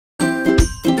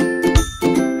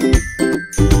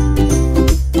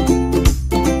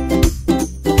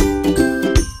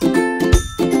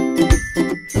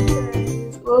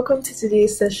welcome to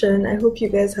today's session. I hope you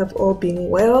guys have all been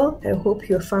well. I hope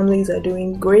your families are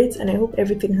doing great, and I hope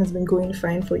everything has been going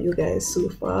fine for you guys so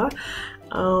far.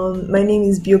 My name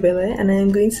is Biobele, and I am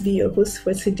going to be your host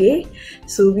for today.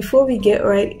 So before we get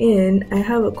right in, I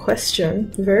have a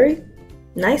question, very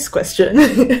nice question.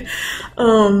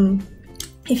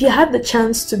 If you had the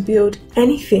chance to build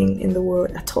anything in the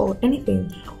world at all, anything,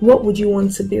 what would you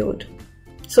want to build?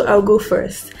 So I'll go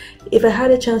first. If I had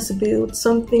a chance to build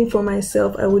something for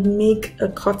myself, I would make a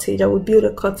cottage. I would build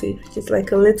a cottage, which is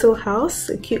like a little house,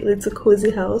 a cute little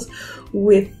cozy house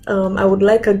with, I would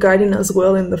like a garden as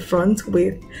well in the front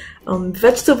with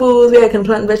vegetables, where I can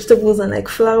plant vegetables and like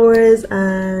flowers.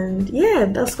 And yeah,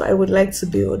 that's what I would like to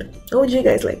build. What would you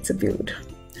guys like to build?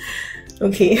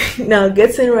 Okay, now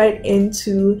getting right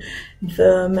into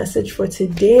the message for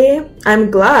today.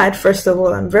 I'm glad, first of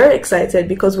all, I'm very excited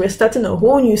because we're starting a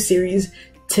whole new series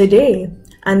today.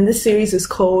 And this series is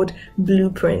called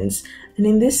Blueprints. And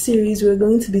in this series, we're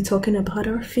going to be talking about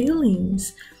our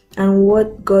feelings and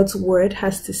what God's word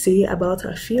has to say about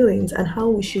our feelings and how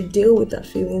we should deal with our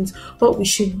feelings, what we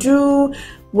should do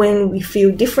when we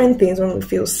feel different things, when we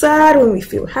feel sad, when we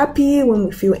feel happy, when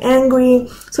we feel angry.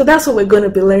 So that's what we're going to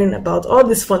be learning about, all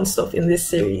this fun stuff in this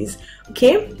series,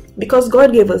 okay? Because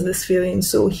God gave us this feeling,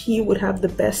 so He would have the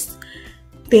best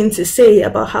thing to say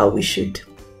about how we should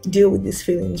deal with these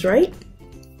feelings, right?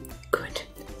 Good.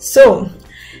 So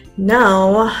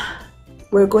now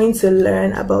we're going to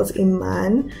learn about a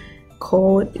man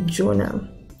called Jonah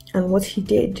and what he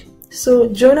did. So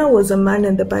Jonah was a man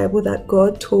in the Bible that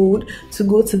God told to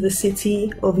go to the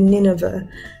city of Nineveh,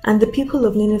 and the people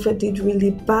of Nineveh did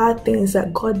really bad things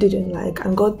that God didn't like,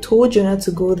 and God told Jonah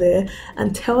to go there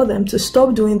and tell them to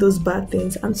stop doing those bad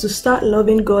things and to start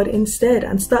loving God instead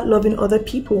and start loving other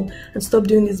people and stop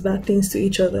doing these bad things to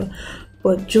each other.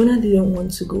 But Jonah didn't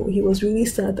want to go. He was really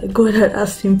sad that God had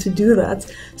asked him to do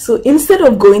that. So instead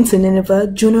of going to Nineveh,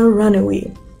 Jonah ran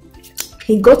away.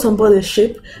 He got on board a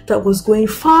ship that was going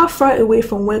far, far away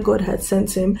from where God had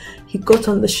sent him. He got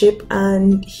on the ship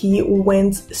and he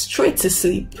went straight to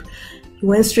sleep. He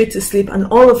went straight to sleep, and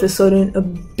all of a sudden a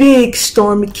big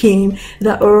storm came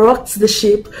that rocked the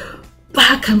ship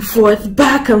back and forth,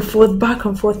 back and forth, back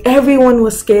and forth. Everyone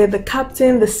was scared. The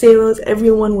captain, the sailors,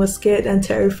 everyone was scared and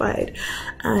terrified.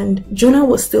 And Jonah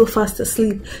was still fast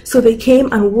asleep. So they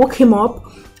came and woke him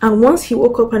up. And once he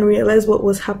woke up and realized what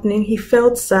was happening, he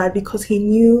felt sad because he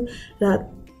knew that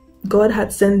God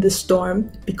had sent the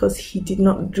storm because he did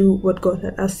not do what God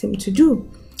had asked him to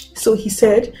do. So he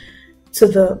said to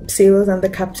the sailors and the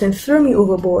captain, "Throw me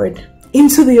overboard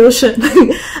into the ocean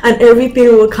and everything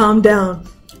will calm down."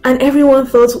 And everyone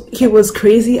thought he was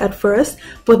crazy at first,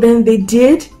 but then they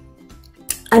did,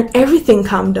 and everything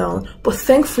calmed down. But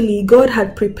thankfully, God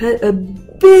had prepared a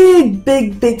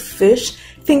big fish,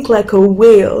 think like a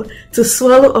whale, to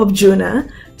swallow up Jonah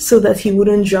so that he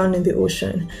wouldn't drown in the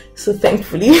ocean. So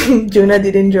thankfully, Jonah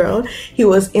didn't drown. He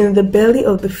was in the belly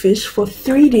of the fish for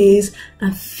 3 days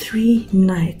and 3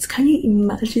 nights. Can you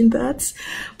imagine that?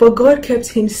 But God kept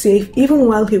him safe even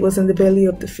while he was in the belly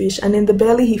of the fish. And in the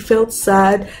belly, he felt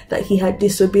sad that he had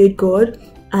disobeyed God,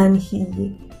 and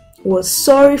he was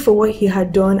sorry for what he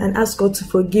had done and asked God to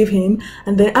forgive him.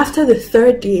 And then after the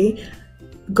 3rd day,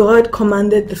 God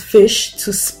commanded the fish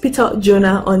to spit out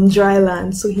Jonah on dry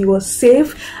land. So he was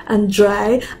safe and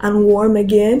dry and warm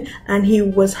again, and he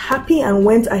was happy and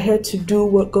went ahead to do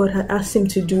what God had asked him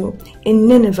to do in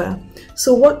Nineveh.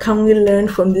 So what can we learn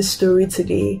from this story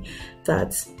today?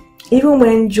 That even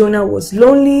when Jonah was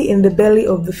lonely in the belly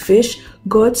of the fish,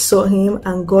 God saw him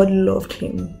and God loved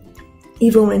him,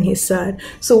 even when he's sad.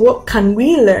 So what can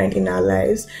we learn in our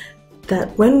lives?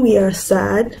 That when we are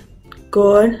sad,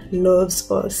 God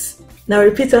loves us. Now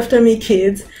repeat after me,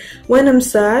 kids. When I'm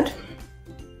sad,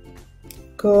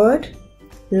 God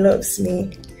loves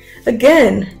me.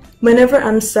 Again, whenever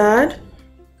I'm sad,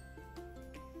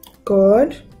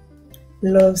 God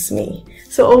loves me.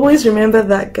 So always remember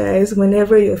that, guys,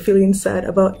 whenever you're feeling sad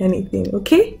about anything,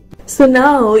 okay? So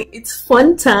now it's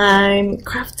fun time,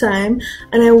 craft time,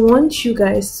 and I want you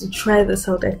guys to try this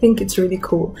out. I think it's really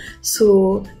cool.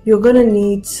 So you're gonna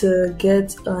need to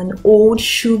get an old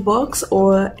shoebox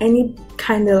or any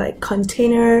kind of like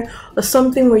container or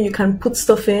something where you can put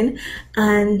stuff in,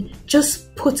 and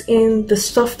just put in the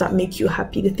stuff that make you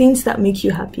happy, the things that make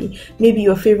you happy. Maybe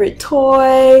your favorite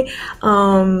toy,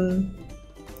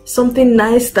 something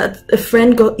nice that a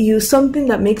friend got you, something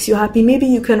that makes you happy. Maybe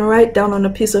you can write down on a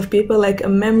piece of paper like a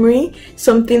memory,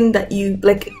 something that you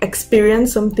like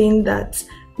experienced, something that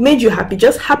made you happy,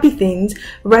 just happy things.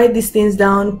 Write these things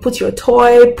down, put your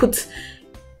toy, put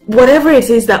whatever it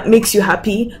is that makes you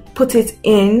happy, put it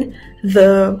in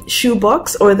the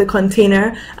shoebox or the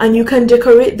container, and you can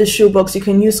decorate the shoebox. You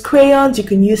can use crayons, you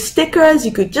can use stickers,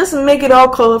 you could just make it all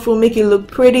colorful, make it look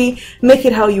pretty, make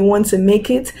it how you want to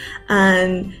make it,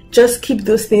 and just keep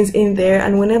those things in there.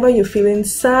 And whenever you're feeling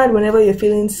sad, whenever you're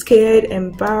feeling scared,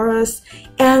 embarrassed,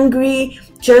 angry,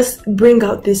 just bring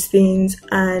out these things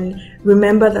and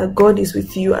remember that God is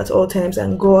with you at all times,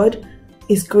 and God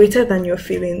is greater than your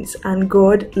feelings, and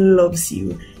God loves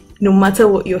you no matter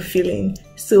what you're feeling.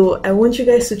 So I want you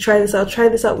guys to try this out. Try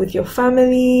this out with your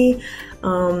family,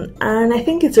 and I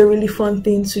think it's a really fun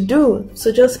thing to do.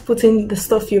 So just put in the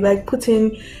stuff you like, put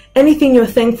in anything you're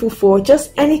thankful for,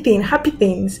 just anything, happy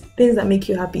things, things that make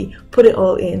you happy, put it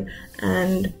all in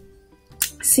and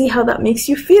see how that makes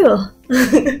you feel.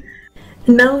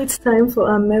 Now it's time for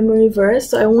our memory verse.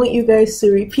 So I want you guys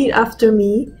to repeat after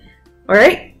me. All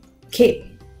right?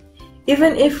 Okay.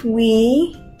 Even if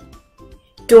we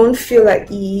don't feel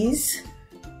at ease,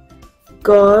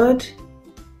 God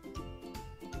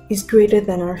is greater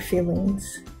than our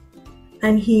feelings,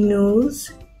 and He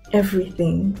knows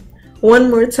everything. One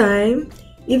more time.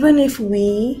 Even if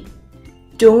we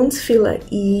don't feel at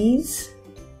ease,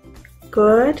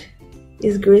 God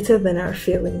is greater than our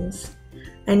feelings,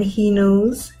 and He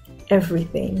knows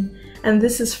everything. And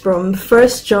this is from 1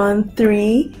 John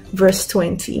 3 verse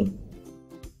 20.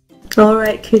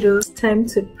 Alright kiddos, time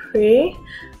to pray.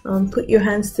 Put your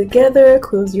hands together,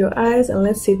 close your eyes, and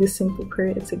let's say this simple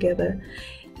prayer together.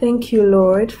 Thank you,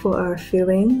 Lord, for our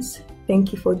feelings.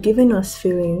 Thank you for giving us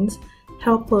feelings.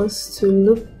 Help us to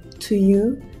look to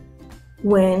you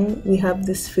when we have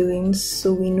these feelings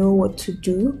so we know what to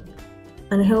do.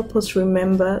 And help us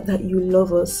remember that you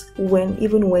love us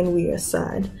even when we are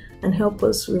sad. And help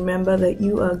us remember that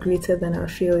you are greater than our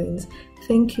feelings.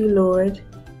 Thank you, Lord,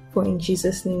 for in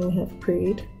Jesus' name we have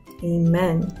prayed.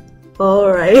 Amen.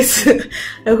 Alright,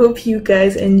 I hope you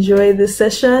guys enjoyed this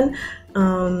session.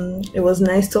 It was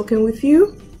nice talking with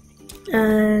you.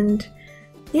 And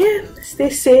yeah, stay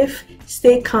safe,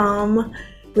 stay calm.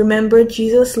 Remember,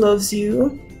 Jesus loves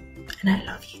you, and I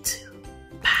love you too.